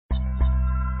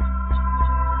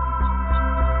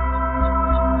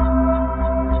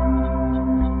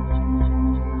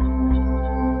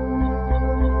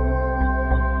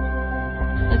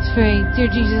pray. Dear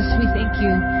Jesus, we thank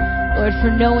you, Lord, for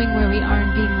knowing where we are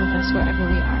and being with us wherever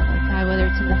we are, Lord God, whether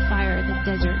it's in the fire, the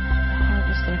desert, the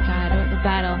harvest, Lord God, or the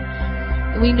battle.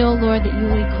 We know, Lord, that you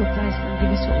will equip us and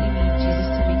give us what we need, Jesus,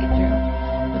 to make it through.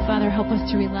 But Father, help us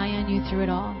to rely on you through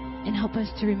it all, and help us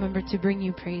to remember to bring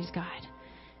you praise, God.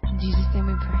 In Jesus' name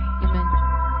we pray. Amen.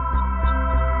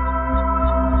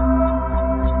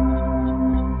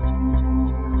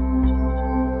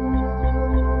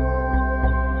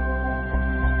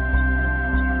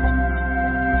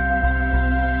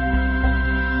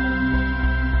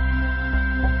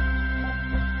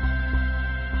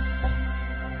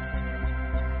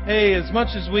 Hey, as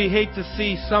much as we hate to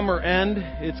see summer end,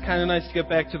 it's kind of nice to get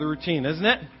back to the routine, isn't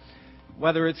it?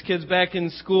 Whether it's kids back in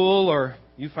school or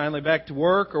you finally back to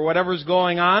work or whatever's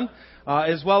going on,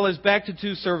 as well as back to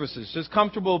 2 services. Just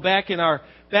comfortable back in our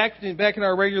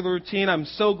regular routine. I'm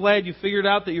so glad you figured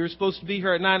out that you were supposed to be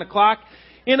here at 9 o'clock.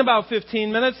 In about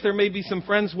 15 minutes, there may be some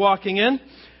friends walking in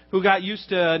who got used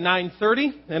to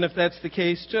 9:30, and if that's the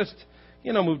case, just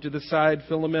move to the side,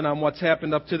 fill them in on what's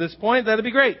happened up to this point. That'd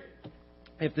be great.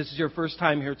 If this is your first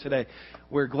time here today,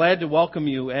 we're glad to welcome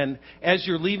you. And as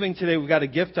you're leaving today, we've got a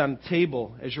gift on the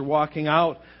table as you're walking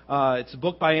out. It's a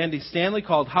book by Andy Stanley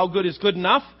called How Good is Good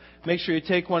Enough. Make sure you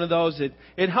take one of those.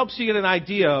 It helps you get an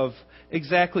idea of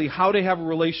exactly how to have a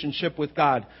relationship with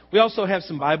God. We also have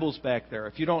some Bibles back there.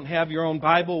 If you don't have your own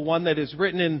Bible, one that is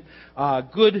written in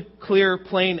good, clear,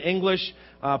 plain English,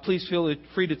 please feel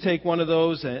free to take one of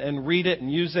those and read it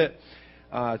and use it.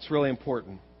 It's really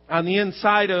important. On the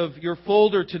inside of your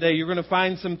folder today, you're going to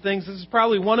find some things. This is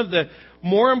probably one of the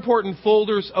more important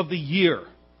folders of the year.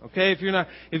 Okay, if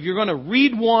you're going to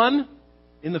read one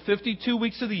in the 52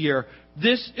 weeks of the year,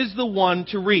 this is the one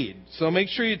to read. So make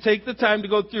sure you take the time to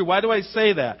go through. Why do I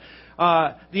say that?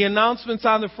 The announcements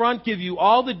on the front give you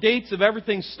all the dates of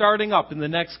everything starting up in the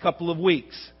next couple of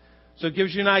weeks. So it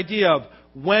gives you an idea of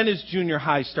when is junior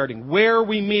high starting? Where are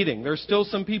we meeting? There's still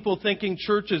some people thinking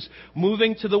church is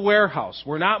moving to the warehouse.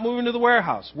 We're not moving to the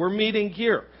warehouse. We're meeting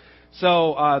here.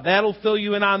 So that'll fill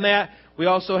you in on that. We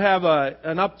also have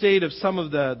an update of some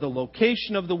of the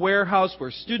location of the warehouse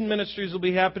where student ministries will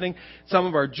be happening, some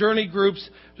of our journey groups.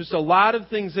 Just a lot of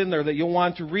things in there that you'll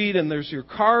want to read. And there's your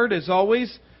card, as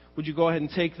always. Would you go ahead and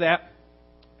take that?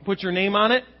 Put your name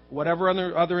on it. Whatever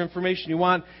other information you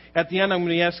want. At the end, I'm going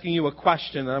to be asking you a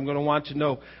question, and I'm going to want to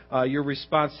know your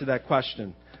response to that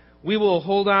question. We will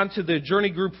hold on to the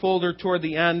Journey Group folder toward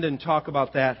the end and talk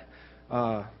about that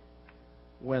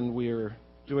when we're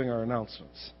doing our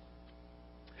announcements.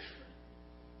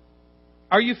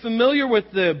 Are you familiar with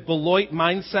the Beloit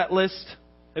Mindset List?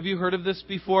 Have you heard of this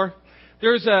before?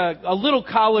 There's a little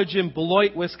college in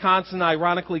Beloit, Wisconsin,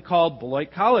 ironically called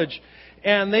Beloit College.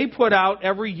 And they put out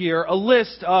every year a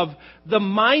list of the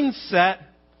mindset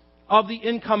of the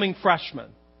incoming freshman.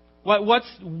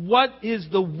 What is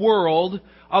the world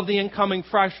of the incoming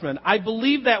freshman? I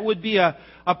believe that would be a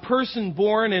person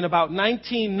born in about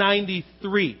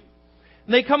 1993.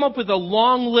 And they come up with a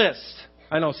long list.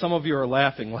 I know some of you are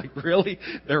laughing, like, really?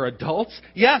 They're adults?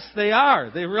 Yes, they are.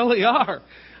 They really are.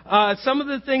 Some of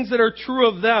the things that are true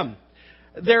of them.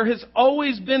 There has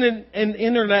always been an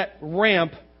internet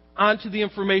ramp onto the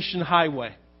information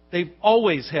highway. They've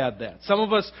always had that. Some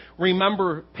of us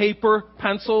remember paper,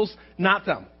 pencils, not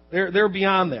them. They're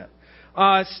beyond that.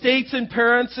 States and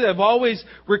parents have always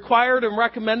required and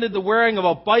recommended the wearing of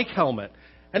a bike helmet.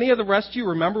 Any of the rest of you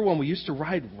remember when we used to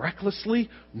ride recklessly?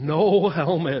 No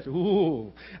helmet.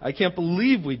 Ooh, I can't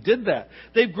believe we did that.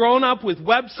 They've grown up with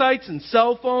websites and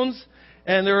cell phones,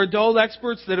 and there are adult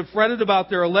experts that have fretted about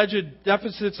their alleged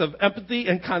deficits of empathy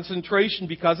and concentration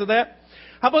because of that.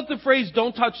 How about the phrase,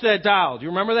 don't touch that dial? Do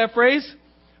you remember that phrase?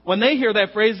 When they hear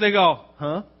that phrase, they go,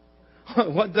 huh?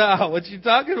 What dial? What you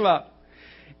talking about?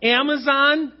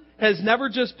 Amazon has never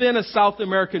just been a South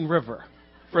American river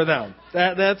for them.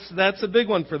 That's a big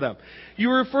one for them. You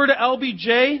refer to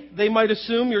LBJ, they might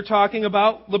assume you're talking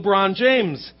about LeBron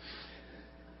James.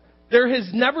 There has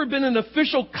never been an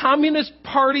official communist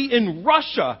party in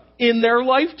Russia in their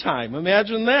lifetime.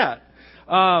 Imagine that.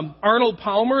 Arnold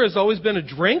Palmer has always been a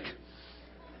drink.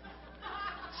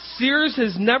 Sears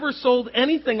has never sold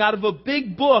anything out of a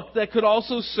big book that could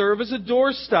also serve as a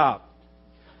doorstop.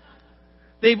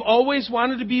 They've always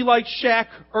wanted to be like Shaq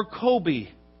or Kobe.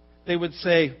 They would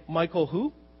say, Michael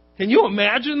who? Can you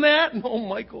imagine that? No,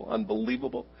 Michael,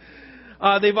 unbelievable.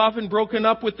 They've often broken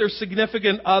up with their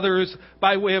significant others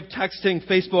by way of texting,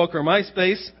 Facebook, or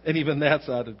MySpace, and even that's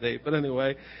out of date. But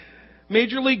anyway,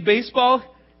 Major League Baseball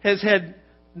has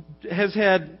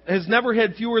never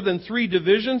had fewer than 3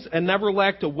 divisions and never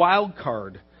lacked a wild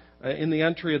card. in the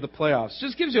entry of the playoffs.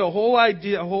 Just gives you a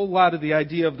whole lot of the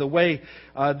idea of the way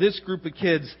this group of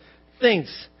kids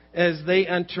thinks as they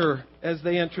enter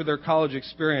their college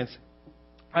experience.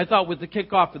 I thought with the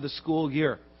kickoff of the school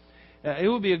year, it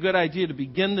would be a good idea to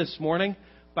begin this morning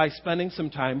by spending some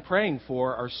time praying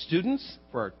for our students,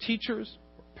 for our teachers,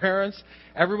 parents,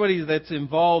 everybody that's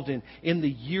involved in the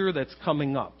year that's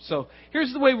coming up. So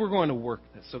here's the way we're going to work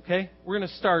this, okay? We're going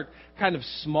to start kind of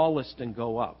smallest and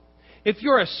go up. If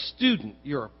you're a student,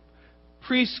 you're a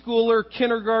preschooler,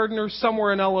 kindergartner,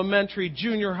 somewhere in elementary,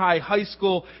 junior high, high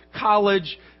school,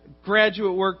 college,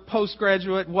 graduate work,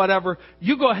 postgraduate, whatever,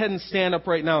 you go ahead and stand up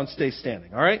right now and stay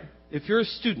standing, all right? If you're a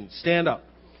student, stand up.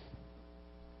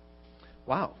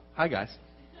 Wow. Hi, guys.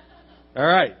 All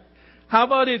right. How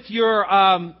about if you're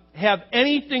have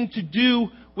anything to do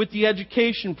with the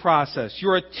education process?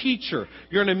 You're a teacher.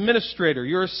 You're an administrator.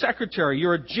 You're a secretary.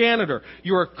 You're a janitor.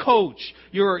 You're a coach.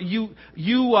 You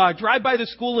drive by the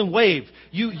school and wave.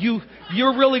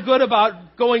 You're really good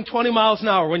about going 20 miles an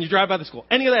hour when you drive by the school.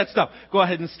 Any of that stuff, go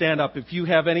ahead and stand up if you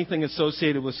have anything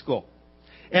associated with school.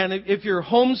 And if you're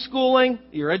homeschooling,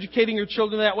 you're educating your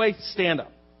children that way, stand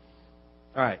up.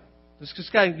 All right. This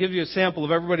just kind of gives you a sample of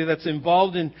everybody that's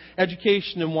involved in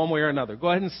education in one way or another.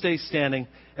 Go ahead and stay standing,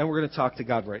 and we're going to talk to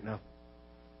God right now.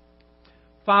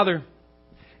 Father,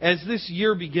 as this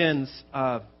year begins,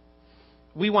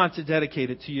 we want to dedicate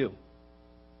it to you.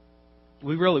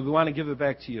 We want to give it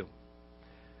back to you.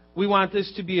 We want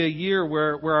this to be a year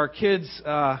where our kids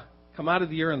come out of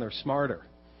the year and they're smarter.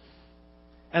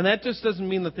 And that just doesn't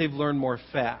mean that they've learned more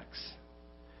facts.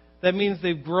 That means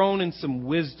they've grown in some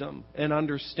wisdom and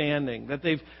understanding. That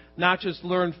they've not just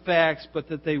learned facts, but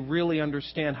that they really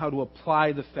understand how to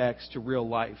apply the facts to real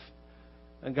life.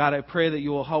 And God, I pray that you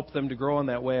will help them to grow in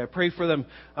that way. I pray for them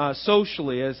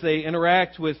socially as they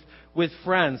interact with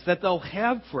friends, that they'll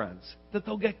have friends, that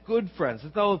they'll get good friends,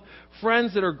 that they'll have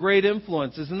friends that are great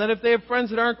influences, and that if they have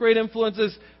friends that aren't great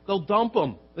influences, they'll dump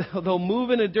them. They'll move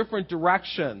in a different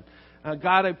direction.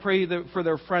 God, I pray that for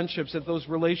their friendships, that those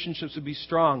relationships would be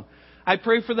strong. I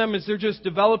pray for them as they're just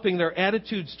developing their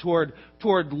attitudes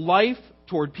toward life,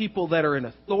 toward people that are in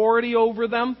authority over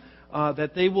them,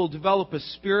 that they will develop a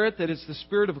spirit that is the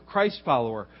spirit of a Christ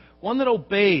follower, one that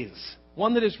obeys,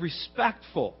 one that is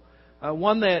respectful,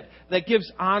 one that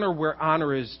gives honor where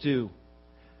honor is due.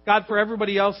 God, for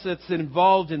everybody else that's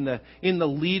involved in the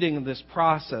leading of this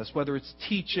process, whether it's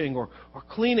teaching or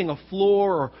cleaning a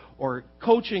floor or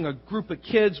coaching a group of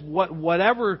kids,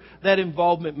 whatever that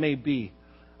involvement may be,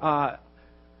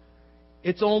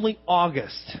 it's only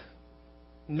August.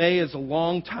 May is a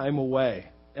long time away.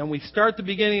 And we start the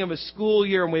beginning of a school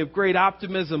year and we have great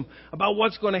optimism about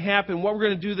what's going to happen, what we're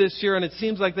going to do this year, and it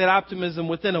seems like that optimism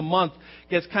within a month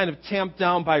gets kind of tamped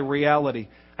down by reality.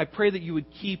 I pray that you would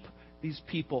keep these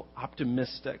people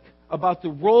optimistic about the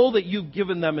role that you've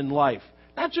given them in life.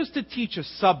 Not just to teach a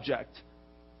subject,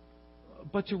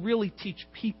 but to really teach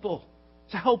people,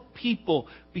 to help people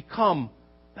become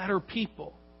better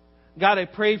people. God, I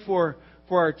pray for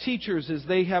our teachers as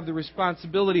they have the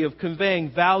responsibility of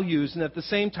conveying values and at the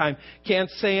same time can't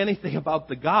say anything about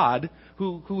the God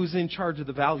who is in charge of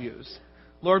the values.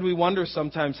 Lord, we wonder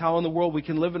sometimes how in the world we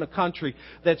can live in a country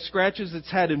that scratches its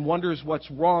head and wonders what's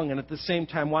wrong and at the same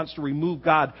time wants to remove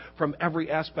God from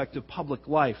every aspect of public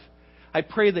life. I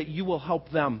pray that you will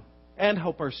help them and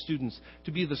help our students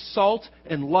to be the salt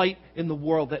and light in the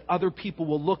world that other people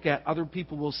will look at, other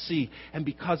people will see, and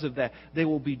because of that, they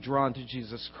will be drawn to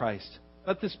Jesus Christ.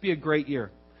 Let this be a great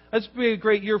year. Let's be a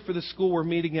great year for the school we're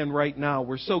meeting in right now.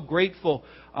 We're so grateful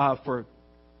for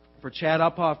Chad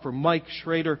Uphoff, for Mike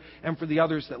Schrader, and for the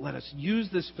others that let us use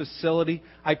this facility.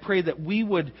 I pray that we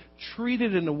would treat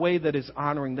it in a way that is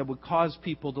honoring, that would cause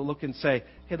people to look and say,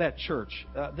 hey, that church,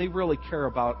 they really care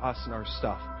about us and our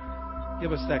stuff.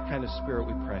 Give us that kind of spirit,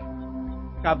 we pray.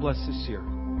 God bless this year.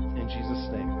 In Jesus'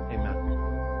 name, amen.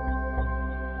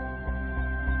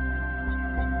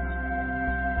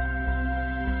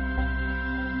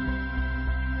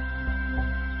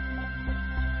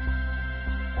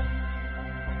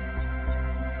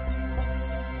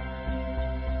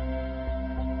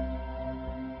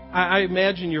 I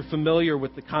imagine you're familiar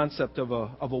with the concept of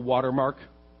a watermark.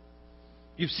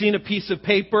 You've seen a piece of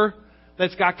paper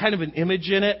that's got kind of an image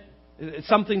in it.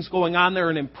 Something's going on there,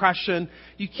 an impression.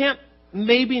 You can't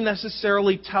maybe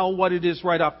necessarily tell what it is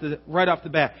right off the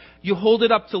bat. You hold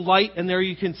it up to light, and there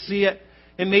you can see it.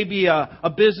 And maybe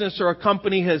a business or a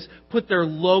company has put their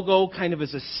logo kind of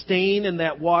as a stain in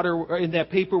that water, or in that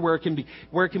paper where it can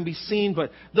be seen.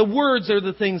 But the words are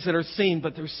the things that are seen,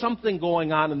 but there's something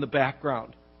going on in the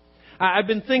background. I've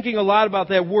been thinking a lot about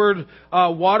that word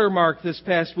watermark this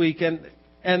past week, and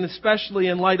and especially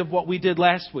in light of what we did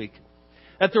last week.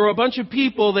 That there were a bunch of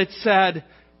people that said,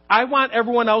 I want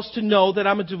everyone else to know that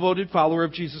I'm a devoted follower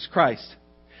of Jesus Christ.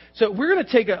 So we're going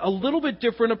to take a little bit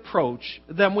different approach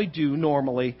than we do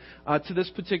normally to this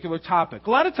particular topic.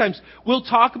 A lot of times we'll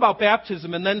talk about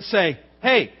baptism and then say,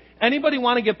 hey, anybody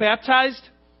want to get baptized?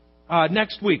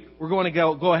 Next week, we're going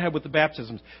to go ahead with the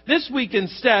baptisms. This week,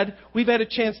 instead, we've had a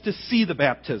chance to see the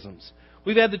baptisms.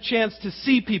 We've had the chance to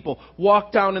see people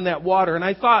walk down in that water. And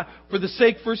I thought, for the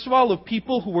sake, first of all, of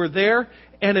people who were there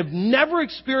and have never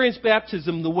experienced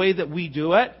baptism the way that we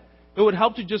do it, it would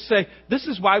help to just say, this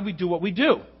is why we do what we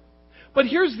do. But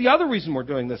here's the other reason we're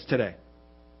doing this today.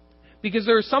 Because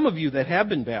there are some of you that have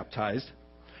been baptized,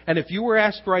 and if you were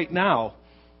asked right now,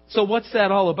 so what's that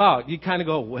all about? You kind of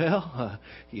go, well,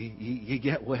 you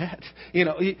get wet.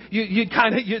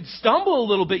 You'd stumble a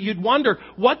little bit. You'd wonder,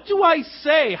 what do I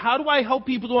say? How do I help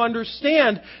people to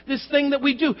understand this thing that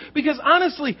we do? Because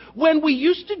honestly, when we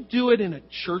used to do it in a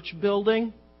church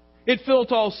building, it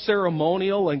felt all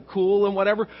ceremonial and cool and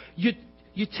whatever. You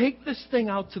take this thing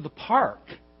out to the park.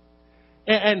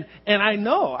 And I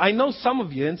know some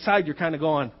of you inside, you're kind of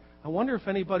going, I wonder if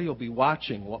anybody will be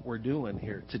watching what we're doing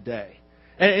here today.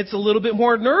 And it's a little bit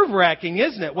more nerve-wracking,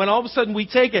 isn't it, when all of a sudden we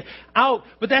take it out.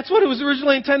 But that's what it was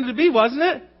originally intended to be, wasn't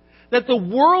it? That the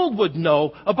world would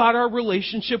know about our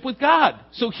relationship with God.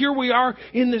 So here we are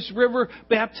in this river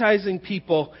baptizing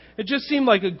people. It just seemed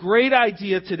like a great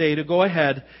idea today to go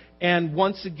ahead and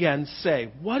once again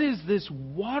say, what is this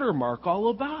watermark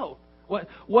all about?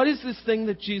 What is this thing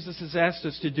that Jesus has asked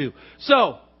us to do?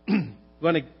 So, I'm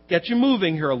going to get you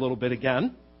moving here a little bit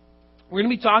again. We're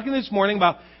going to be talking this morning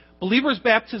about believers'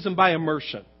 baptism by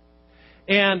immersion.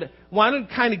 And want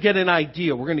to kind of get an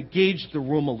idea. We're going to gauge the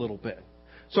room a little bit.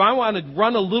 So I want to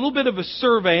run a little bit of a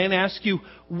survey and ask you,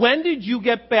 when did you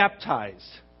get baptized?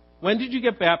 When did you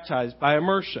get baptized by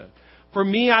immersion? For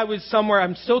me, I was somewhere,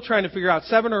 I'm still trying to figure out,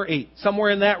 7 or 8,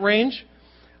 somewhere in that range.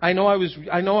 I know I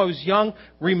was young.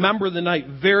 Remember the night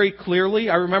very clearly.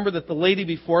 I remember that the lady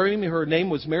before me, her name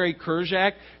was Mary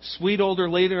Kurzak, sweet older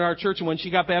lady in our church, and when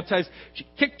she got baptized, she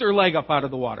kicked her leg up out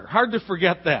of the water. Hard to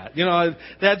forget that.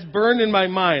 That's burned in my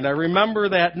mind. I remember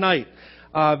that night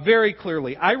very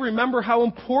clearly. I remember how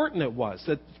important it was.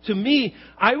 That to me,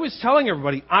 I was telling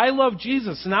everybody, I love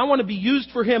Jesus, and I want to be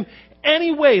used for Him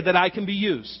any way that I can be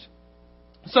used.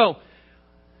 So,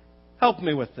 help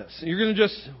me with this. We're going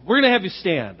to have you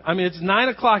stand. I mean, it's 9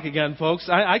 o'clock again, folks.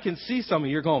 I can see some of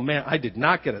you going, man, I did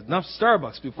not get enough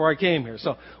Starbucks before I came here.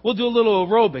 So we'll do a little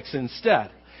aerobics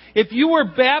instead. If you were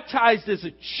baptized as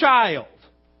a child,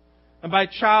 and by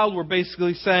child we're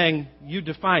basically saying, you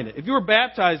define it. If you were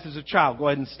baptized as a child, go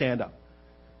ahead and stand up.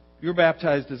 If you were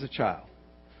baptized as a child.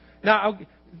 Now,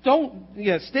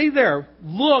 stay there.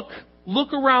 Look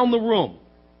around the room.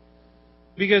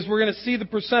 Because we're going to see the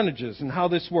percentages and how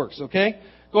this works, okay?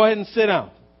 Go ahead and sit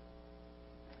down.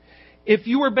 If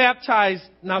you were baptized,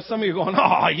 now some of you are going,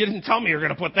 oh, you didn't tell me you were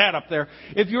going to put that up there.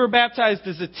 If you were baptized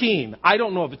as a teen, I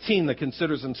don't know of a teen that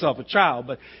considers himself a child,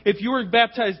 but if you were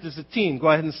baptized as a teen, go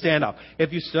ahead and stand up.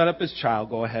 If you stood up as a child,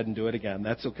 go ahead and do it again.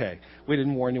 That's okay. We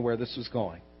didn't warn you where this was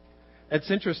going.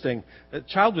 It's interesting. The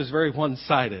child was very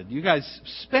one-sided. You guys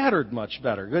spattered much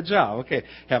better. Good job. Okay,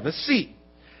 have a seat.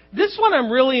 This one I'm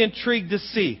really intrigued to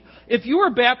see. If you were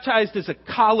baptized as a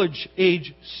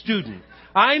college-age student,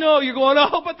 I know you're going,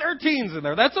 oh, but there are teens in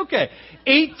there. That's okay.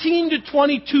 18 to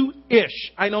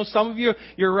 22-ish. I know some of you,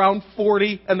 you're around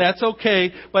 40, and that's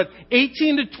okay. But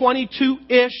 18 to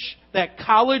 22-ish, that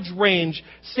college range,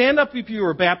 stand up if you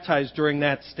were baptized during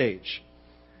that stage.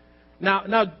 Now,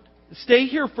 stay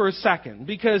here for a second,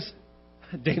 because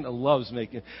Dana loves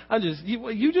making...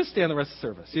 You just stay on the rest of the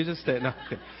service. You just stay. No,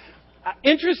 okay.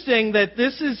 Interesting that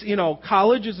this is,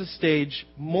 college is a stage.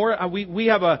 We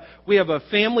have a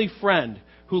family friend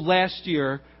who last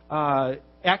year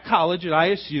at college at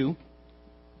ISU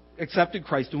accepted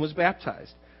Christ and was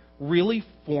baptized. Really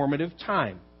formative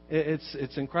time.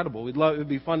 It's incredible. It'd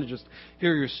be fun to just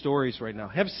hear your stories right now.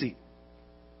 Have a seat.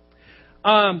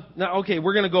 Now, okay,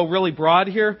 we're going to go really broad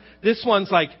here. This one's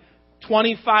like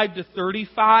 25 to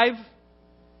 35.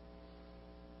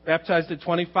 Baptized at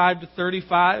 25 to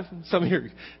 35. Some of you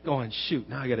are going, shoot,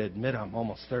 now I got to admit I'm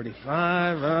almost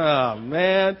 35. Oh,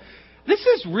 man. This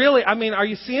is really, are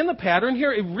you seeing the pattern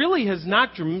here? It really has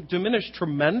not diminished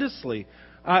tremendously.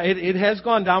 It has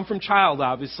gone down from child,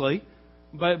 obviously,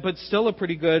 but still a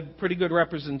pretty good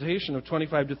representation of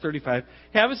 25 to 35.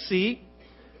 Have a seat.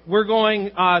 We're going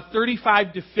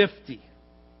 35 to 50.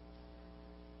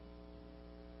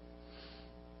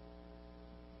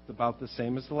 About the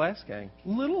same as the last gang.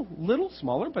 Little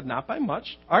smaller, but not by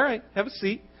much. All right, have a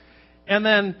seat. And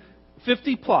then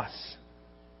 50 plus.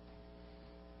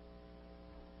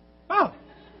 Oh,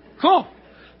 cool.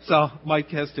 So Mike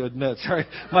has to admit, sorry,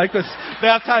 Mike was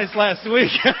baptized last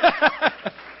week.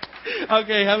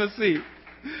 Okay, have a seat.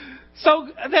 So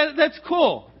that's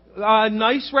cool.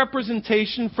 Nice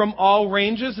representation from all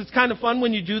ranges. It's kind of fun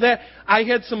when you do that. I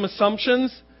had some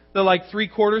assumptions that like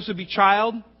 3/4 would be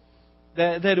child,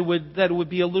 that it would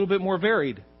be a little bit more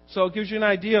varied. So it gives you an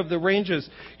idea of the ranges.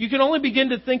 You can only begin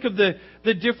to think of the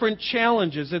different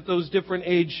challenges at those different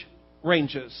age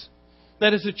ranges.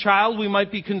 That as a child, we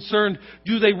might be concerned,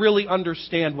 do they really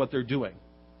understand what they're doing?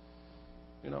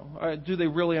 Do they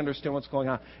really understand what's going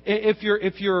on? If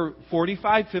you're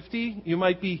 45, 50, you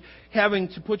might be having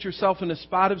to put yourself in a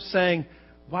spot of saying,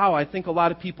 wow, I think a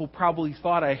lot of people probably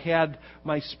thought I had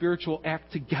my spiritual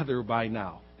act together by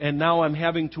now. And now I'm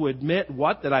having to admit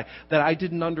that I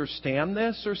didn't understand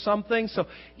this or something. So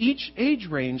each age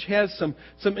range has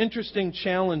some interesting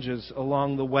challenges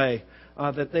along the way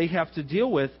that they have to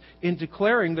deal with in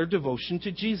declaring their devotion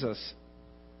to Jesus.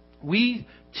 We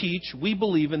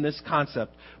believe in this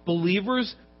concept.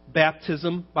 Believers'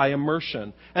 baptism by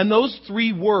immersion. And those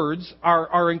 3 words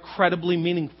are incredibly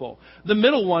meaningful. The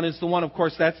middle one is the one, of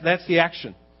course, that's the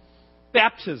action.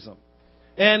 Baptism.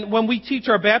 And when we teach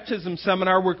our baptism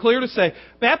seminar, we're clear to say,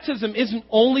 baptism isn't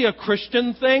only a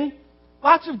Christian thing.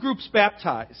 Lots of groups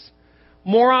baptize.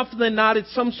 More often than not,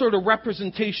 it's some sort of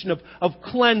representation of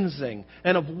cleansing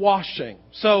and of washing.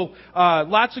 So,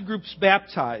 lots of groups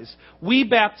baptize. We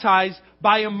baptize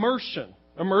by immersion.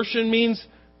 Immersion means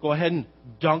go ahead and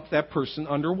dunk that person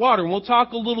underwater. And we'll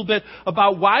talk a little bit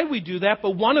about why we do that,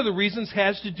 but one of the reasons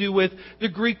has to do with the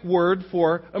Greek word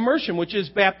for immersion, which is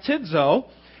baptizo,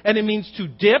 and it means to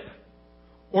dip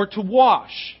or to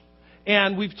wash.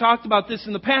 And we've talked about this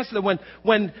in the past, that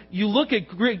when you look at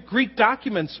Greek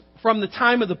documents from the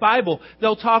time of the Bible,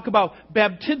 they'll talk about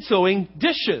baptizoing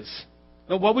dishes.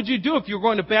 Now, what would you do if you were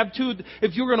going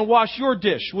to wash your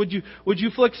dish? Would you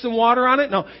flick some water on it?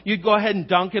 No, you'd go ahead and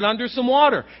dunk it under some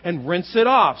water and rinse it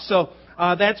off. So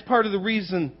that's part of the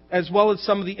reason, as well as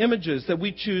some of the images, that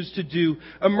we choose to do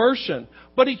immersion.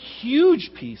 But a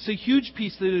huge piece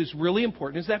that is really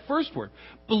important is that first word,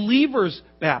 believers'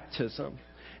 baptism.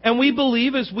 And we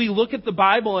believe, as we look at the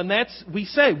Bible, and we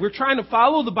say, we're trying to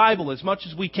follow the Bible as much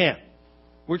as we can.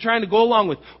 We're trying to go along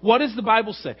with, what does the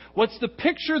Bible say? What's the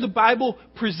picture the Bible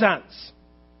presents?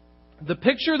 The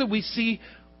picture that we see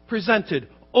presented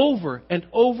over and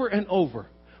over and over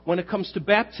when it comes to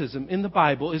baptism in the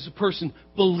Bible is a person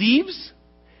believes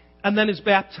and then is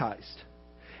baptized.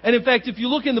 And in fact, if you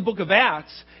look in the book of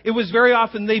Acts, it was very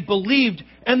often they believed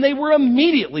and they were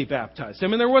immediately baptized. I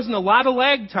mean, there wasn't a lot of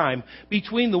lag time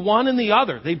between the one and the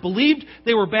other. They believed,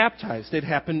 they were baptized. It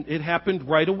happened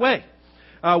right away.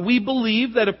 We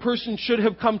believe that a person should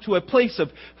have come to a place of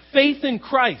faith in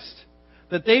Christ,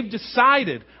 that they've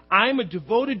decided, I'm a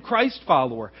devoted Christ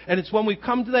follower. And it's when we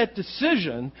come to that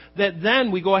decision that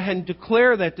then we go ahead and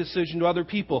declare that decision to other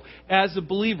people as a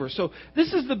believer. So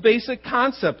this is the basic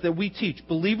concept that we teach,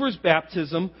 believers'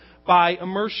 baptism by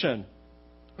immersion.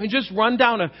 Let me just run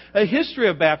down a history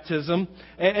of baptism.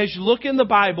 As you look in the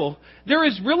Bible, there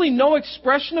is really no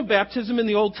expression of baptism in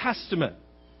the Old Testament.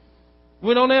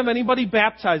 We don't have anybody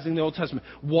baptizing in the Old Testament.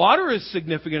 Water is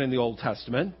significant in the Old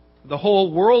Testament. The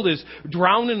whole world is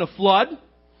drowned in a flood.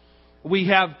 We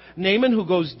have Naaman who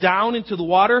goes down into the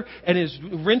water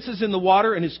and rinses in the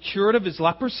water and is cured of his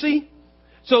leprosy.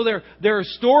 So there are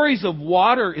stories of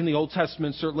water in the Old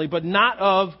Testament, certainly, but not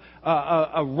of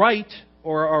a rite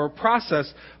or a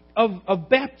process of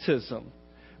baptism.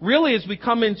 Really, as we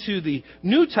come into the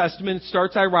New Testament, it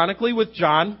starts ironically with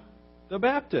John the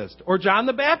Baptist, or John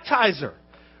the Baptizer.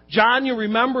 John, you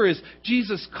remember, is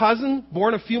Jesus' cousin,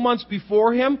 born a few months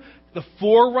before him, the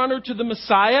forerunner to the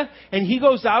Messiah, and he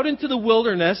goes out into the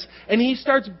wilderness and he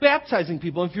starts baptizing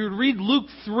people. If you read Luke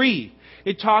 3,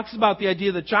 it talks about the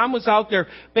idea that John was out there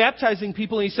baptizing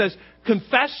people, and he says,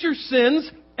 confess your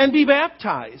sins and be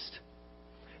baptized.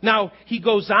 Now, he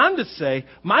goes on to say,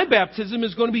 my baptism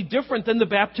is going to be different than the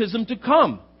baptism to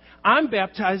come. I'm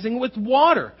baptizing with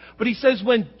water. But he says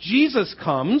when Jesus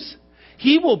comes,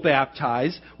 he will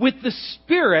baptize with the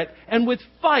Spirit and with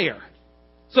fire.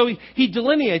 So he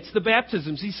delineates the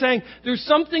baptisms. He's saying there's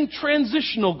something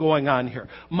transitional going on here.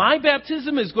 My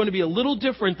baptism is going to be a little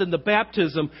different than the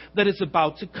baptism that is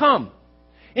about to come.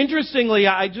 Interestingly,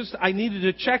 I needed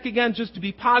to check again just to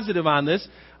be positive on this.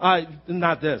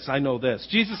 Not this, I know this.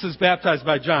 Jesus is baptized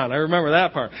by John. I remember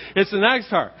that part. It's the next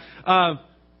part.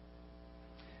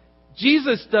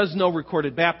 Jesus does no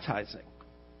recorded baptizing.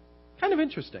 Kind of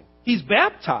interesting. He's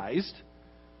baptized,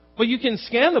 But you can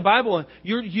scan the Bible and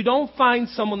you don't find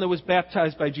someone that was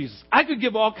baptized by Jesus. I could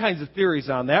give all kinds of theories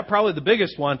on that. Probably the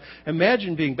biggest one,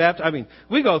 imagine being baptized. I mean,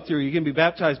 we go through, you can be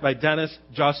baptized by Dennis,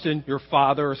 Justin, your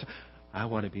father. I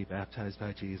want to be baptized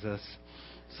by Jesus,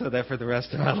 so that for the rest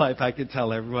of my life I can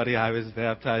tell everybody I was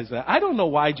baptized. I don't know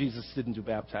why Jesus didn't do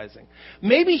baptizing.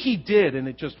 Maybe he did and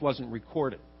it just wasn't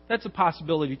recorded. That's a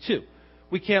possibility too.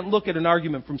 We can't look at an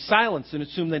argument from silence and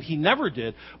assume that he never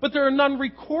did, but there are none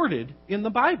recorded in the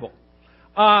Bible.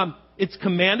 It's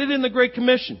commanded in the Great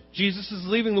Commission. Jesus is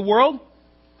leaving the world.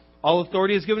 All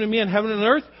authority is given to me in heaven and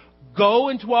earth. Go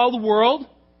into all the world,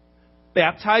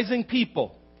 baptizing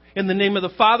people in the name of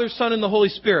the Father, Son, and the Holy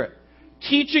Spirit,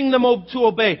 teaching them to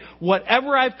obey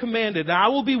whatever I've commanded, and I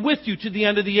will be with you to the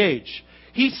end of the age.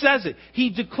 He says it. He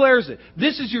declares it.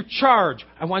 This is your charge.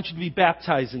 I want you to be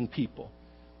baptizing people.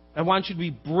 I want you to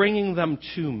be bringing them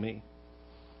to me.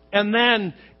 And then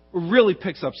it really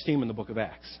picks up steam in the book of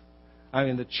Acts. I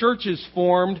mean, the church is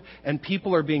formed and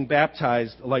people are being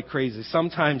baptized like crazy.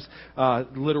 Sometimes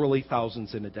literally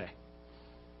thousands in a day.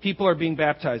 People are being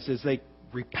baptized as they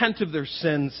repent of their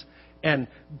sins and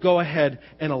go ahead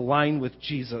and align with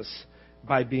Jesus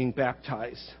by being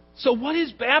baptized. So what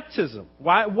is baptism?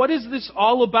 What is this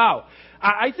all about?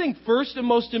 I think first and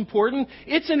most important,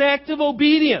 it's an act of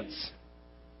obedience.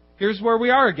 Here's where we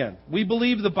are again. We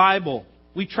believe the Bible.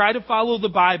 We try to follow the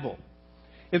Bible.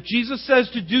 If Jesus says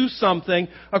to do something,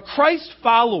 a Christ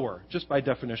follower, just by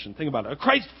definition, think about it. A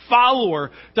Christ follower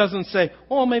doesn't say,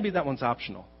 oh, maybe that one's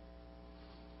optional.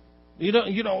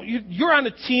 You're on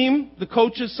a team, the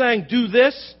coach is saying, do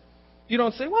this. You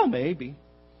don't say, well, maybe.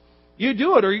 You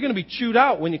do it or you're going to be chewed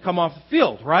out when you come off the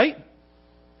field, right?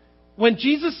 When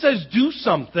Jesus says do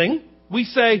something, we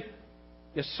say,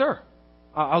 yes, sir.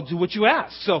 I'll do what you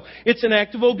ask. So it's an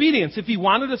act of obedience. If he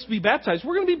wanted us to be baptized,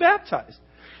 we're going to be baptized.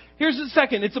 Here's the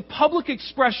second. It's a public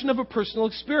expression of a personal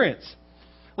experience.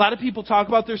 A lot of people talk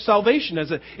about their salvation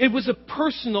as it was a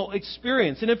personal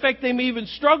experience. And in fact, they may even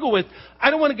struggle with,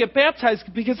 I don't want to get baptized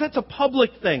because that's a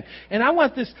public thing. And I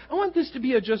want this to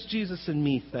be a just Jesus and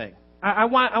me thing. I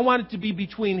want it to be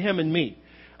between him and me.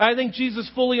 I think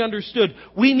Jesus fully understood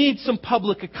we need some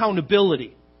public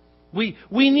accountability. We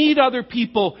need other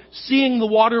people seeing the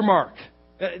watermark,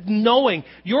 knowing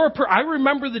I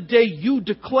remember the day you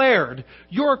declared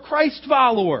you're a Christ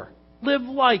follower. Live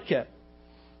like it.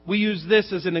 We use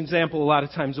this as an example a lot of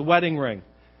times, a wedding ring.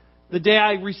 The day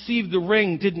I received the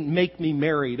ring didn't make me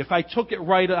married. If I took it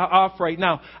right off right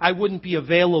now, I wouldn't be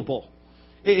available.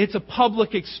 It's a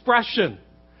public expression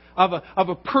of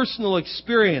a personal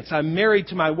experience. I'm married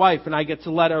to my wife and I get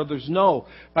to let others know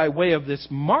by way of this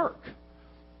mark.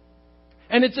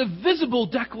 And it's a visible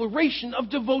declaration of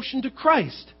devotion to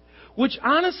Christ, which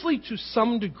honestly, to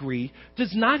some degree,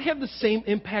 does not have the same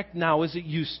impact now as it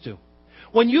used to.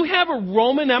 When you have a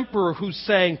Roman emperor who's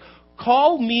saying,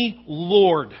 call me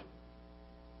Lord,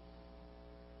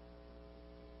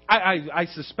 I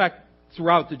suspect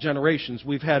throughout the generations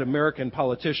we've had American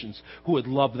politicians who would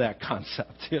love that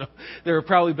concept. There have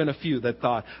probably been a few that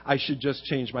thought, I should just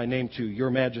change my name to Your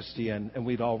Majesty and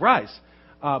we'd all rise.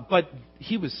 But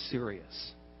he was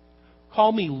serious.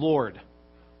 Call me Lord.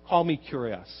 Call me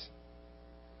Kyrios.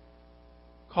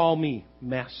 Call me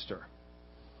Master.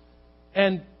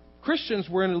 And Christians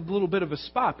were in a little bit of a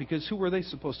spot because who were they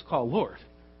supposed to call Lord?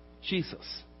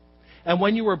 Jesus. And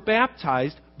when you were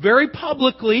baptized, very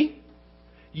publicly,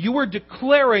 you were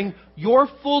declaring your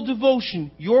full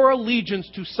devotion, your allegiance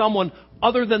to someone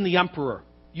other than the emperor.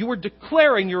 You were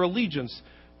declaring your allegiance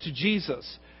to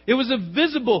Jesus. It was a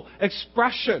visible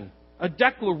expression, a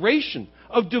declaration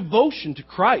of devotion to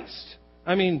Christ.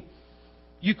 I mean,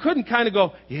 you couldn't kind of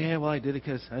go, yeah, well, I did it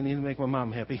because I need to make my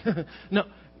mom happy. No,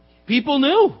 people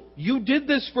knew. You did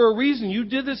this for a reason. You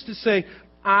did this to say,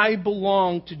 I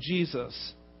belong to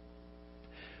Jesus.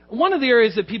 One of the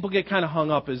areas that people get kind of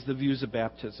hung up is the views of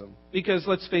baptism. Because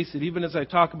let's face it, even as I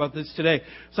talk about this today,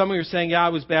 some of you are saying, yeah, I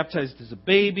was baptized as a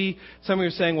baby. Some of you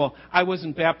are saying, well, I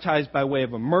wasn't baptized by way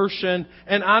of immersion.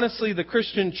 And honestly, the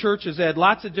Christian church has had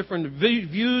lots of different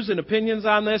views and opinions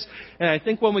on this. And I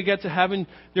think when we get to heaven,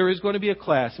 there is going to be a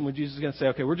class in which Jesus is going to say,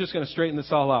 okay, we're just going to straighten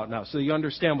this all out now so you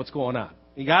understand what's going on.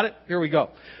 You got it? Here we go.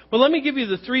 But let me give you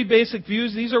the three basic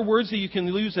views. These are words that you can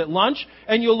use at lunch,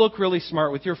 and you'll look really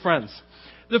smart with your friends.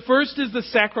 The first is the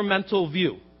sacramental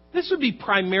view. This would be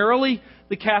primarily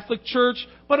the Catholic Church,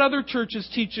 but other churches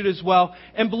teach it as well.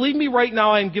 And believe me, right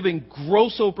now I am giving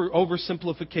gross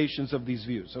oversimplifications of these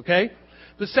views, okay?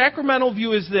 The sacramental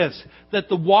view is this, that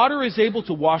the water is able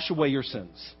to wash away your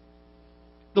sins.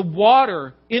 The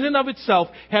water, in and of itself,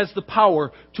 has the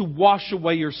power to wash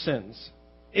away your sins.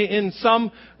 In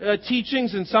some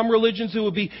teachings, in some religions,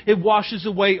 it washes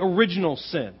away original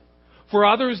sin. For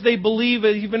others, they believe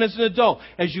that even as an adult,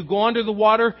 as you go under the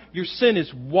water, your sin is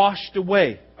washed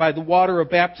away by the water of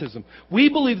baptism. We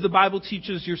believe the Bible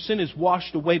teaches your sin is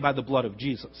washed away by the blood of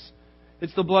Jesus.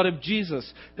 It's the blood of Jesus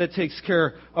that takes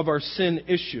care of our sin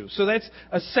issue. So that's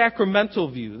a sacramental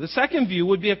view. The second view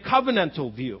would be a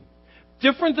covenantal view.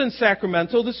 Different than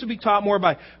sacramental, this would be taught more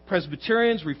by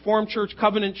Presbyterians, Reformed Church,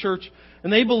 Covenant Church,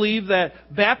 and they believe that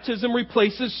baptism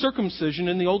replaces circumcision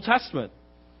in the Old Testament.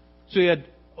 So you had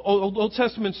Old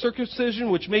Testament circumcision,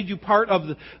 which made you part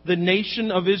of the nation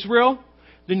of Israel.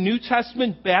 The New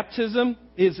Testament baptism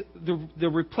is the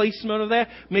replacement of that,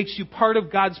 makes you part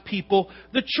of God's people,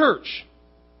 the church.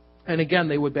 And again,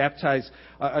 they would baptize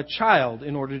a child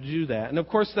in order to do that. And of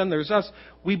course, then there's us.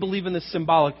 We believe in the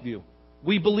symbolic view.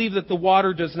 We believe that the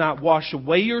water does not wash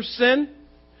away your sin,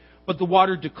 but the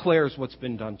water declares what's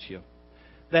been done to you.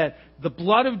 That the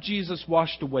blood of Jesus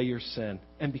washed away your sin.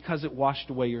 And because it washed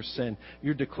away your sin,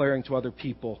 you're declaring to other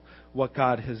people what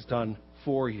God has done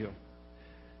for you.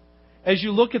 As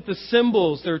you look at the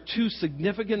symbols, there are two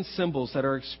significant symbols that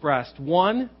are expressed.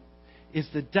 One is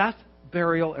the death,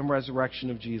 burial, and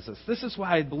resurrection of Jesus. This is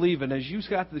why I believe, and as you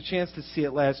got the chance to see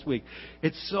it last week,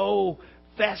 it's so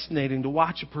fascinating to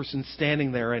watch a person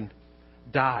standing there and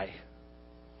die.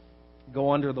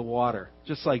 Go under the water,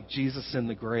 just like Jesus in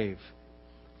the grave.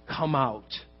 Come out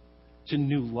to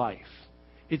new life.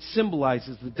 It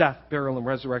symbolizes the death, burial, and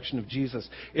resurrection of Jesus.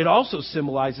 It also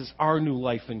symbolizes our new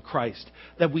life in Christ,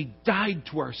 that we died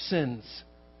to our sins,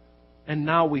 and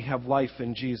now we have life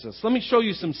in Jesus. Let me show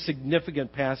you some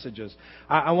significant passages.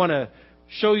 I want to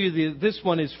show you this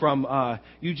one is from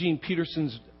Eugene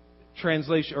Peterson's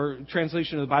translation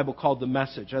of the Bible called The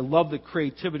Message. I love the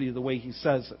creativity of the way he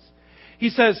says this. He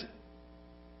says,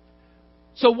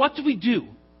 "So what do we do?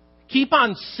 Keep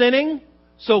on sinning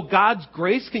so God's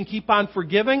grace can keep on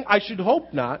forgiving? I should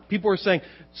hope not." People are saying,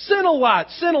 sin a lot,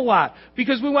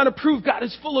 because we want to prove God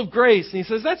is full of grace. And he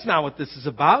says, that's not what this is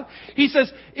about. He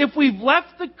says, if we've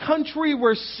left the country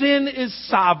where sin is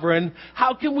sovereign,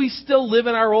 how can we still live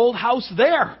in our old house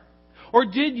there? Or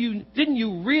didn't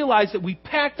you realize that we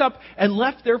packed up and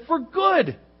left there for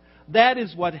good? That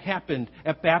is what happened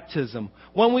at baptism.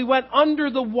 When we went under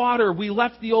the water, we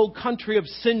left the old country of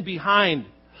sin behind.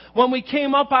 When we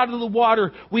came up out of the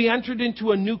water, we entered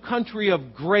into a new country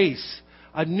of grace,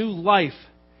 a new life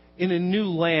in a new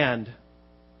land.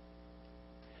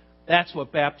 That's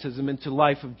what baptism into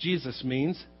life of Jesus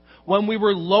means. When we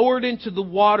were lowered into the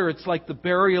water, it's like the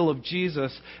burial of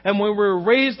Jesus. And when we were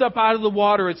raised up out of the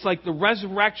water, it's like the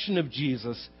resurrection of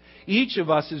Jesus. Each of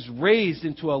us is raised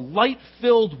into a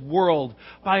light-filled world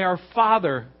by our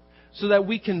Father so that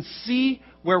we can see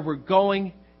where we're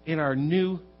going in our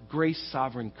new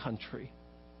grace-sovereign country.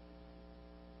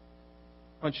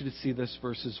 I want you to see this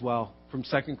verse as well from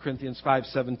 2 Corinthians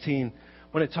 5:17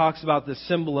 when it talks about this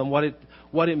symbol and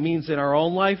what it means in our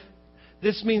own life.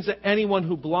 This means that anyone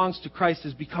who belongs to Christ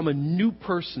has become a new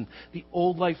person. The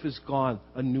old life is gone.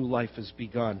 A new life has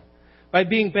begun. By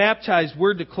being baptized,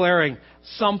 we're declaring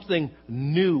something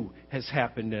new has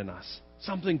happened in us.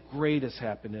 Something great has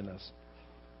happened in us.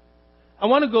 I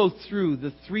want to go through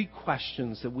the 3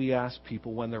 questions that we ask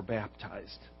people when they're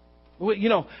baptized.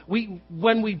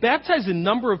 When we baptize a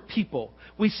number of people,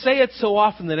 we say it so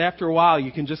often that after a while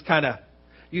you can just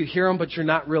you hear them, but you're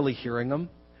not really hearing them.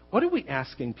 What are we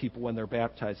asking people when they're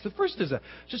baptized? The first is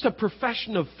just a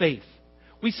profession of faith.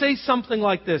 We say something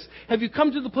like this: have you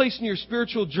come to the place in your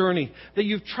spiritual journey that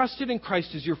you've trusted in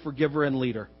Christ as your forgiver and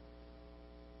leader?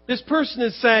 This person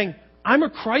is saying, I'm a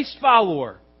Christ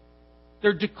follower.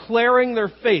 They're declaring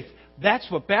their faith. That's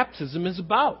what baptism is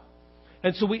about.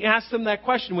 And so we ask them that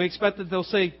question. We expect that they'll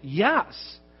say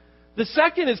yes. The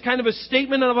second is kind of a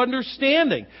statement of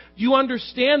understanding. Do you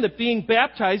understand that being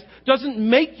baptized doesn't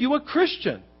make you a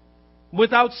Christian?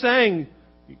 Without saying,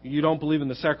 you don't believe in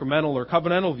the sacramental or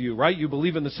covenantal view, right? You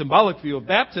believe in the symbolic view of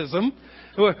baptism.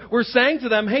 We're saying to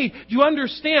them, hey, do you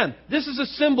understand? This is a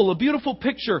symbol, a beautiful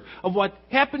picture of what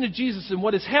happened to Jesus and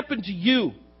what has happened to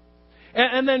you.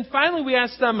 And then finally we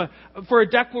ask them for a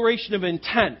declaration of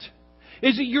intent.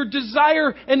 Is it your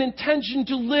desire and intention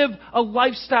to live a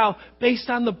lifestyle based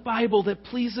on the Bible that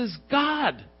pleases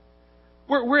God?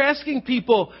 We're asking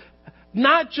people,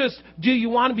 not just do you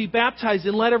want to be baptized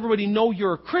and let everybody know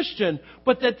you're a Christian,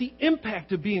 but that the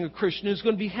impact of being a Christian is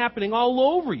going to be happening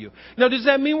all over you. Now, does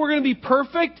that mean we're going to be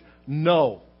perfect?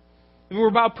 No. If we're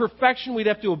about perfection, we'd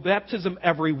have to do a baptism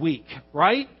every week,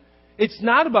 right? It's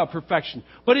not about perfection,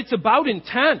 but it's about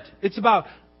intent. It's about,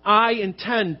 I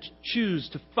intend to choose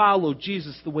to follow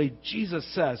Jesus the way Jesus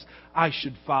says I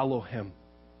should follow Him.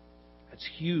 It's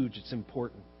huge. It's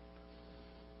important.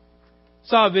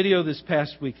 Saw a video this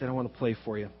past week that I want to play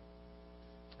for you.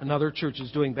 Another church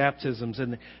is doing baptisms,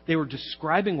 and they were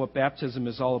describing what baptism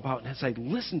is all about. And as I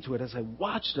listened to it, as I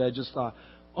watched it, I just thought,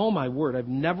 oh my word, I've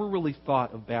never really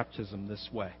thought of baptism this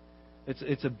way.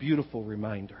 It's a beautiful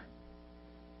reminder.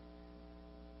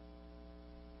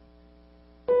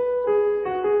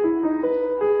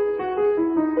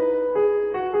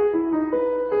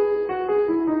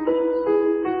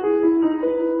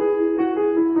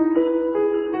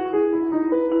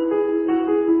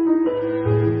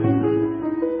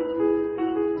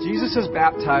 Jesus is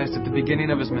baptized at the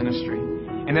beginning of his ministry,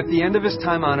 and at the end of his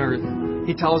time on earth,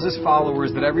 he tells his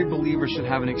followers that every believer should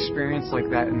have an experience like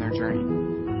that in their journey.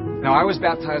 Now, I was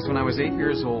baptized when I was 8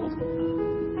 years old,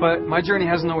 but my journey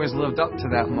hasn't always lived up to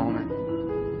that moment.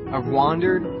 I've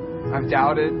wandered, I've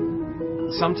doubted,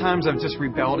 sometimes I've just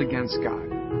rebelled against God.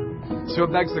 So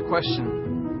it begs the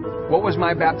question, what was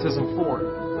my baptism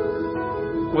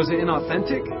for? Was it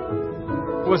inauthentic?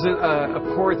 Was it a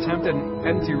poor attempt at an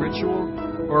empty ritual?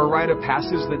 Or a rite of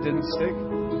passage that didn't stick?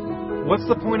 What's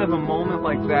the point of a moment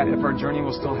like that if our journey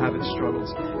will still have its struggles?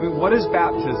 I mean, what is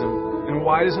baptism, and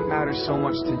why does it matter so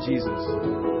much to Jesus?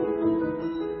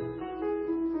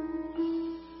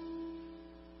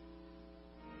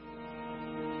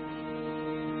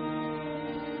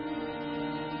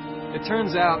 It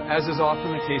turns out, as is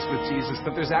often the case with Jesus,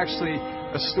 that there's actually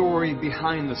a story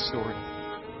behind the story.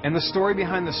 And the story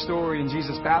behind the story in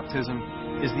Jesus' baptism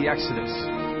is the Exodus.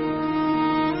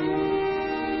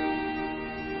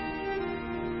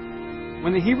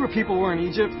 When the Hebrew people were in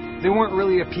Egypt, they weren't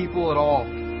really a people at all.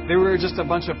 They were just a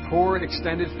bunch of poor,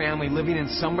 extended family living in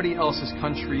somebody else's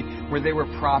country where they were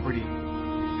property.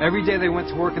 Every day they went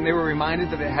to work and they were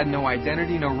reminded that they had no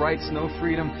identity, no rights, no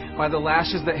freedom by the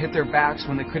lashes that hit their backs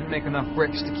when they couldn't make enough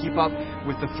bricks to keep up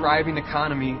with the thriving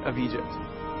economy of Egypt.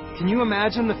 Can you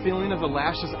imagine the feeling of the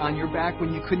lashes on your back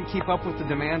when you couldn't keep up with the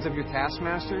demands of your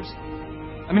taskmasters?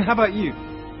 I mean, how about you?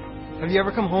 Have you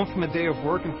ever come home from a day of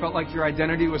work and felt like your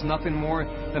identity was nothing more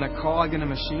than a cog in a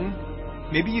machine?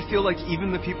 Maybe you feel like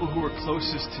even the people who are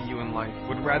closest to you in life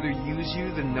would rather use you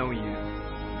than know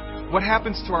you. What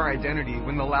happens to our identity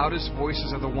when the loudest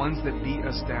voices are the ones that beat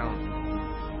us down?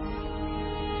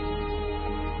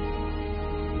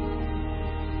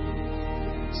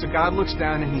 So God looks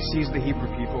down and he sees the Hebrew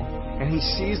people, and he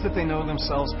sees that they know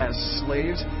themselves as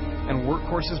slaves and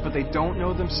workhorses, but they don't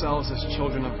know themselves as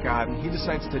children of God, and he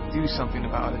decides to do something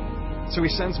about it. So he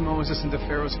sends Moses into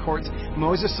Pharaoh's court.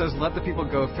 Moses says, let the people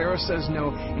go. Pharaoh says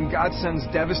no, and God sends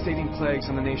devastating plagues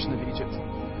on the nation of Egypt.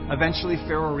 Eventually,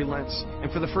 Pharaoh relents,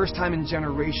 and for the first time in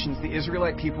generations, the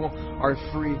Israelite people are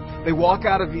free. They walk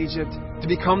out of Egypt to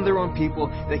become their own people.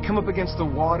 They come up against the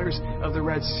waters of the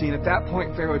Red Sea, and at that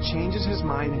point, Pharaoh changes his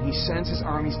mind, and he sends his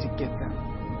armies to get them.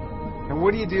 And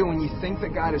what do you do when you think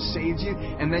that God has saved you,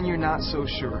 and then you're not so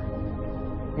sure?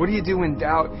 What do you do when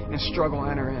doubt and struggle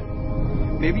enter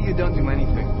in? Maybe you don't do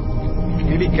anything.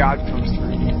 Maybe God comes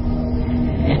through.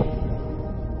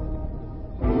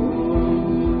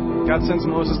 God sends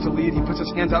Moses to lead. He puts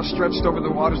his hands outstretched over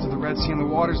the waters of the Red Sea, and the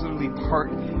waters literally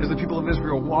part as the people of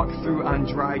Israel walk through on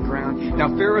dry ground. Now,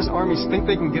 Pharaoh's armies think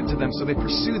they can get to them, so they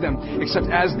pursue them,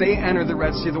 except as they enter the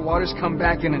Red Sea, the waters come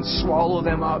back in and swallow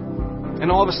them up.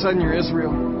 And all of a sudden, you're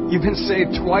Israel. You've been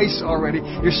saved twice already.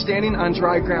 You're standing on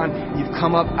dry ground. You've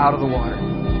come up out of the water.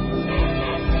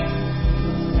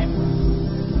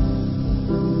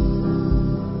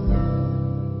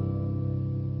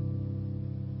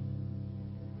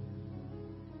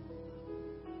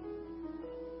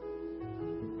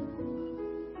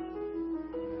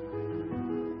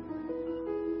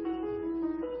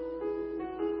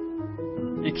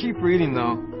 You keep reading,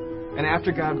 though, and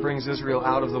after God brings Israel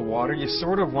out of the water, you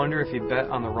sort of wonder if he bet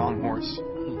on the wrong horse.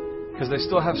 Because they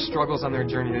still have struggles on their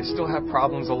journey. They still have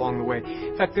problems along the way.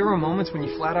 In fact, there are moments when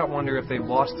you flat out wonder if they've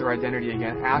lost their identity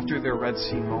again after their Red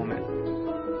Sea moment.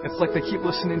 It's like they keep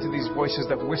listening to these voices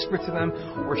that whisper to them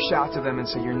or shout to them and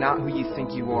say, you're not who you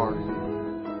think you are.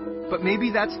 But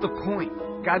maybe that's the point.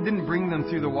 God didn't bring them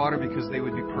through the water because they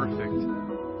would be perfect.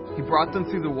 He brought them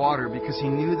through the water because he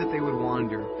knew that they would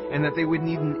wander and that they would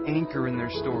need an anchor in their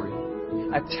story,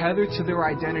 a tether to their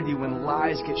identity when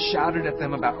lies get shouted at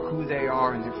them about who they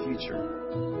are and their future.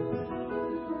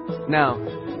 Now,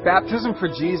 baptism for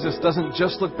Jesus doesn't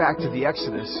just look back to the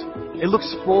Exodus. It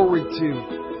looks forward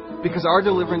too, because our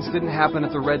deliverance didn't happen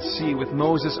at the Red Sea with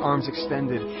Moses' arms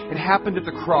extended. It happened at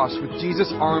the cross with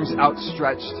Jesus' arms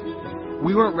outstretched.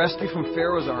 We weren't rescued from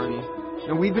Pharaoh's army,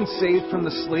 and we've been saved from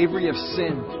the slavery of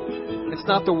sin. It's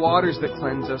not the waters that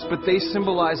cleanse us, but they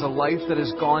symbolize a life that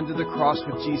has gone to the cross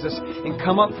with Jesus and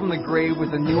come up from the grave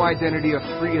with a new identity of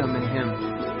freedom in Him.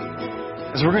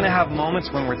 As we're going to have moments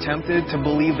when we're tempted to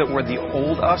believe that we're the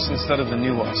old us instead of the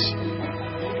new us.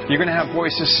 You're going to have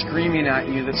voices screaming at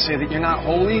you that say that you're not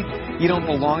holy, you don't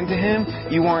belong to Him,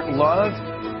 you aren't loved.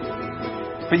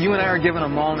 But you and I are given a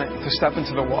moment to step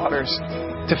into the waters,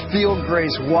 to feel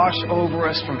grace wash over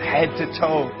us from head to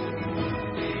toe.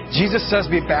 Jesus says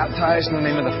be baptized in the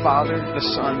name of the Father, the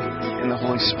Son, and the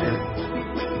Holy Spirit.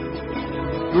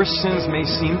 Your sins may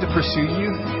seem to pursue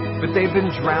you, but they've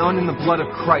been drowned in the blood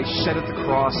of Christ shed at the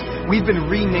cross. We've been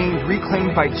renamed,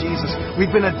 reclaimed by Jesus.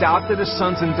 We've been adopted as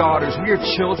sons and daughters. We are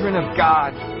children of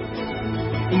God.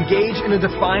 Engage in a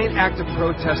defiant act of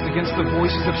protest against the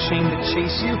voices of shame that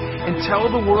chase you and tell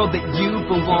the world that you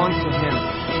belong to Him.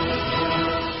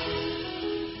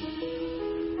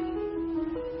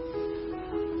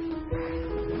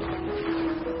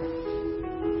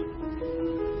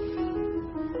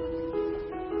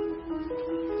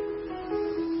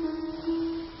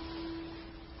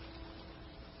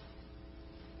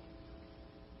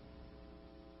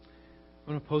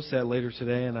 I'm going to post that later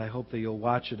today, and I hope that you'll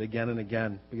watch it again and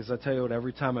again. Because I tell you what,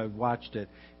 every time I've watched it,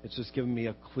 it's just given me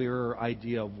a clearer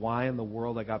idea of why in the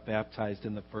world I got baptized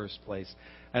in the first place.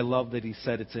 I love that he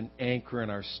said it's an anchor in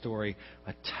our story,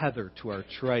 a tether to our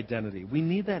true identity. We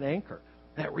need that anchor,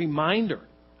 that reminder.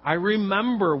 I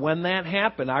remember when that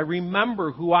happened. I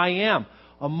remember who I am.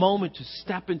 A moment to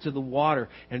step into the water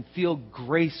and feel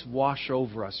grace wash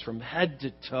over us from head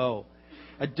to toe.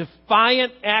 A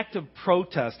defiant act of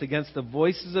protest against the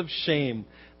voices of shame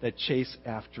that chase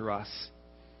after us.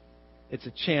 It's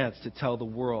a chance to tell the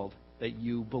world that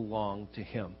you belong to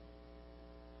Him.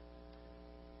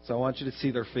 So I want you to see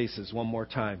their faces one more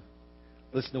time.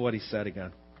 Listen to what he said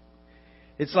again.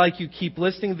 It's like you keep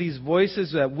listening to these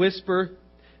voices that whisper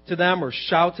to them or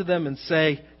shout to them and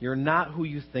say, you're not who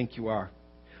you think you are.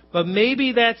 But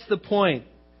maybe that's the point.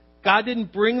 God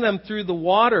didn't bring them through the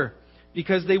water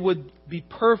because they would be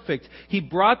perfect. He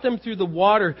brought them through the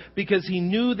water because He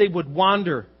knew they would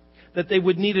wander, that they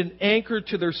would need an anchor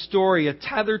to their story, a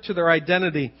tether to their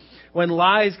identity when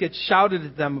lies get shouted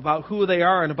at them about who they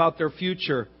are and about their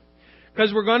future.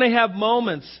 Because we're going to have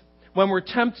moments when we're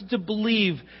tempted to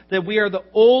believe that we are the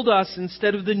old us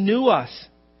instead of the new us.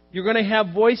 You're going to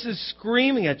have voices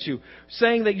screaming at you,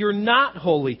 saying that you're not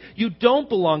holy, you don't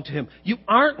belong to Him, you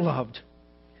aren't loved.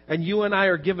 And you and I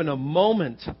are given a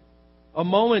moment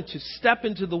to step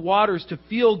into the waters, to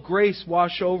feel grace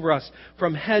wash over us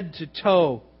from head to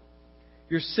toe.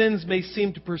 Your sins may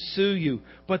seem to pursue you,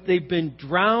 but they've been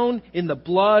drowned in the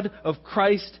blood of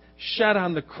Christ shed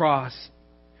on the cross.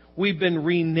 We've been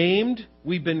renamed.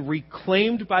 We've been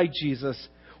reclaimed by Jesus.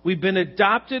 We've been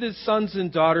adopted as sons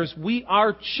and daughters. We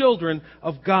are children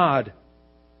of God.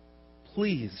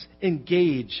 Please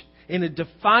engage in a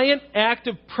defiant act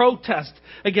of protest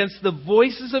against the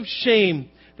voices of shame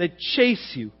that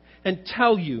chase you and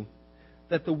tell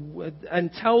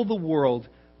the world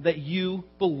that you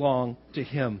belong to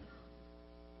Him.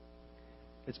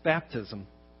 It's baptism.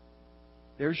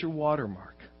 There's your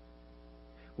watermark.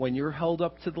 When you're held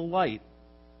up to the light,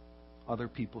 other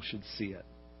people should see it.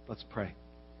 Let's pray.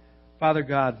 Father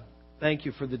God, thank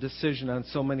You for the decision on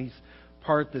so many's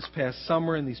part this past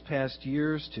summer and these past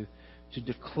years to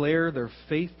declare their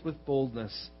faith with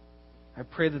boldness. I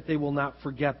pray that they will not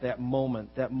forget that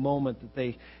moment that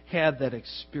they had that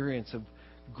experience of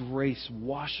grace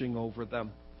washing over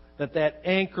them. That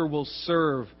anchor will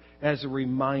serve as a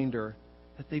reminder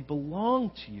that they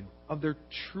belong to You, of their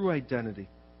true identity.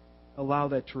 Allow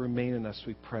that to remain in us,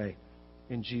 we pray.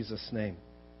 In Jesus' name,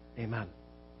 amen.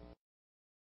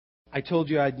 I told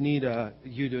you I'd need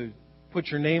you to put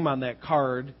your name on that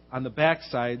card. On the back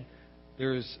side,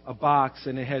 there's a box,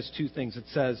 and it has two things. It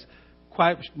says,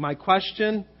 my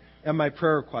question and my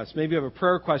prayer request. Maybe you have a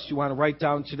prayer request you want to write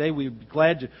down today. We'd be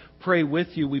glad to pray with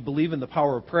you. We believe in the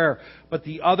power of prayer. But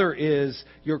the other is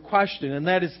your question, and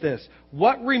that is this.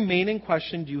 What remaining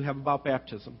question do you have about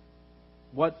baptism?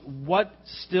 What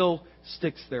still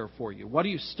sticks there for you? What are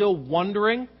you still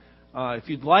wondering? If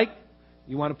you'd like,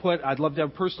 you want to I'd love to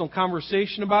have a personal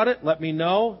conversation about it. Let me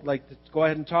know. I'd like to go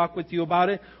ahead and talk with you about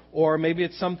it. Or maybe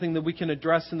it's something that we can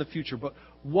address in the future. But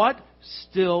what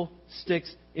still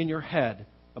sticks in your head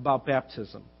about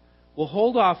baptism? We'll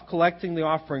hold off collecting the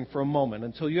offering for a moment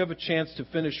until you have a chance to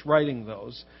finish writing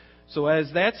those. So as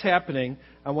that's happening,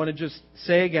 I want to just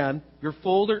say again, your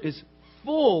folder is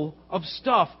full of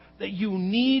stuff that you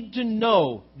need to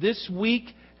know this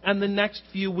week and the next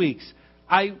few weeks.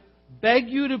 I beg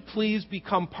you to please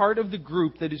become part of the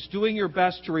group that is doing your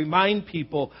best to remind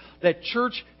people that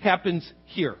church happens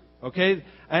here. Okay?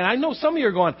 And I know some of you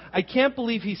are going, I can't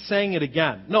believe he's saying it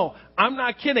again. No, I'm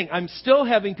not kidding. I'm still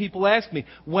having people ask me,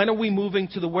 when are we moving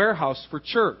to the warehouse for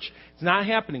church? It's not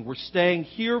happening. We're staying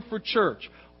here for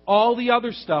church. All the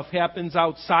other stuff happens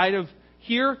outside of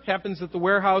here, happens at the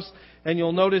warehouse. And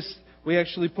you'll notice we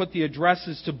actually put the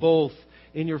addresses to both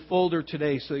in your folder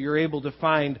today so you're able to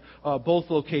find both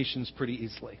locations pretty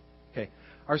easily. Okay.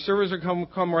 Our servers are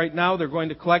come right now. They're going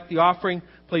to collect the offering.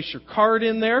 Place your card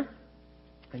in there.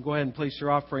 And go ahead and place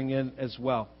your offering in as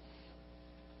well.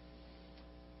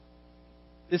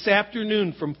 This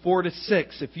afternoon from 4 to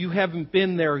 6, if you haven't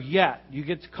been there yet, you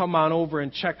get to come on over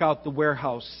and check out the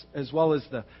warehouse as well as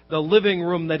the living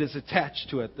room that is attached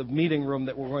to it, the meeting room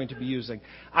that we're going to be using.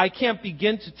 I can't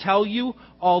begin to tell you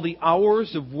all the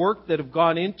hours of work that have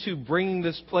gone into bringing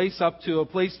this place up to a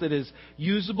place that is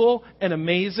usable and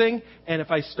amazing. And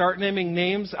if I start naming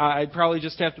names, I'd probably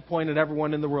just have to point at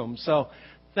everyone in the room. So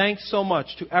thanks so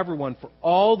much to everyone for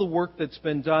all the work that's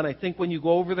been done. I think when you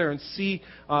go over there and see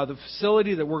the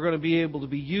facility that we're going to be able to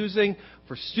be using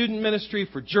for student ministry,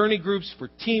 for journey groups, for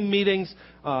team meetings,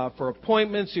 for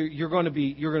appointments, you're going to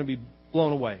be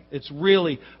blown away. It's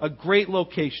really a great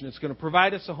location. It's going to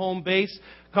provide us a home base.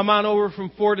 Come on over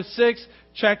from 4 to 6.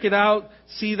 Check it out.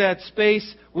 See that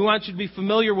space. We want you to be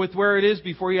familiar with where it is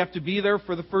before you have to be there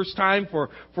for the first time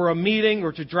for a meeting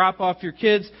or to drop off your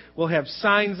kids. We'll have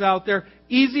signs out there.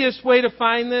 Easiest way to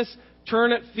find this,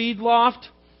 turn at Feedloft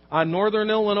on Northern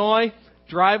Illinois.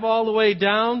 Drive all the way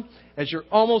down. As you're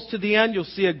almost to the end, you'll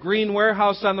see a green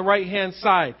warehouse on the right-hand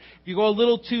side. If you go a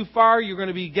little too far, you're going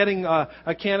to be getting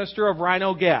a canister of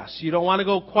Rhino gas. You don't want to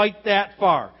go quite that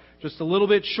far. Just a little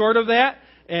bit short of that,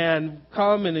 and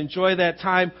come and enjoy that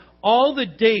time. All the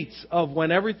dates of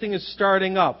when everything is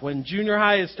starting up, when junior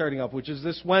high is starting up, which is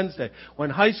this Wednesday, when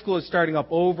high school is starting up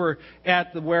over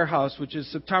at the warehouse, which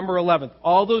is September 11th,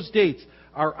 all those dates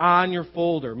are on your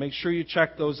folder. Make sure you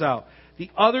check those out. The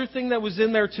other thing that was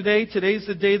in there today's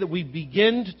the day that we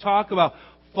begin to talk about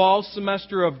fall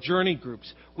semester of journey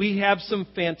groups. We have some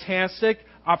fantastic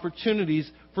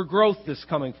opportunities for growth this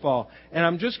coming fall. And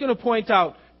I'm just going to point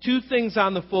out two things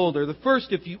on the folder. The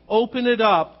first, if you open it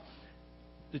up,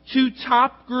 the two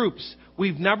top groups,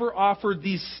 we've never offered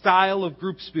these style of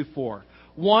groups before.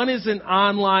 One is an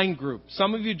online group.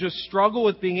 Some of you just struggle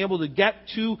with being able to get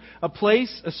to a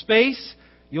place, a space.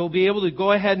 You'll be able to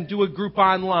go ahead and do a group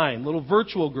online, a little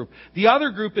virtual group. The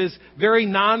other group is very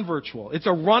non-virtual. It's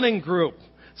a running group.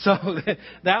 So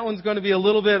that one's going to be a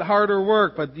little bit harder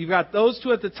work, but you've got those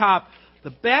two at the top.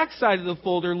 The back side of the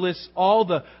folder lists all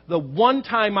the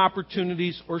one-time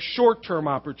opportunities or short-term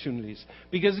opportunities.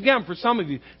 Because again, for some of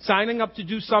you, signing up to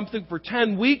do something for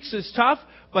 10 weeks is tough,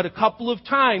 but a couple of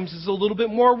times is a little bit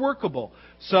more workable.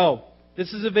 So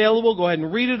this is available. Go ahead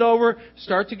and read it over.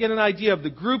 Start to get an idea of the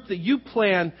group that you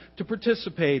plan to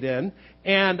participate in.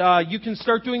 And you can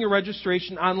start doing your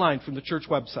registration online from the church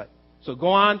website. So go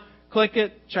on, click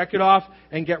it, check it off,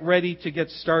 and get ready to get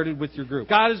started with your group.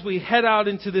 God, as we head out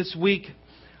into this week,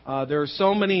 there are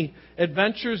so many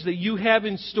adventures that you have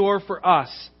in store for us.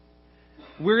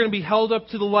 We're going to be held up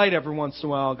to the light every once in a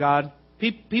while, God.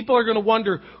 People are going to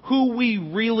wonder who we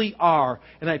really are.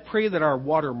 And I pray that our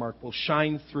watermark will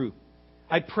shine through.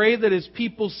 I pray that as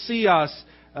people see us,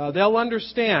 they'll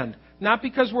understand. Not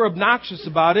because we're obnoxious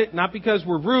about it, not because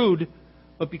we're rude,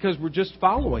 but because we're just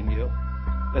following you.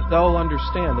 That they'll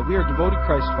understand that we are devoted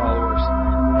Christ followers,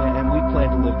 and we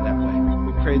plan to live that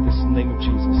way. We pray this in the name of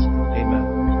Jesus.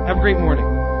 Amen. Have a great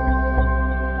morning.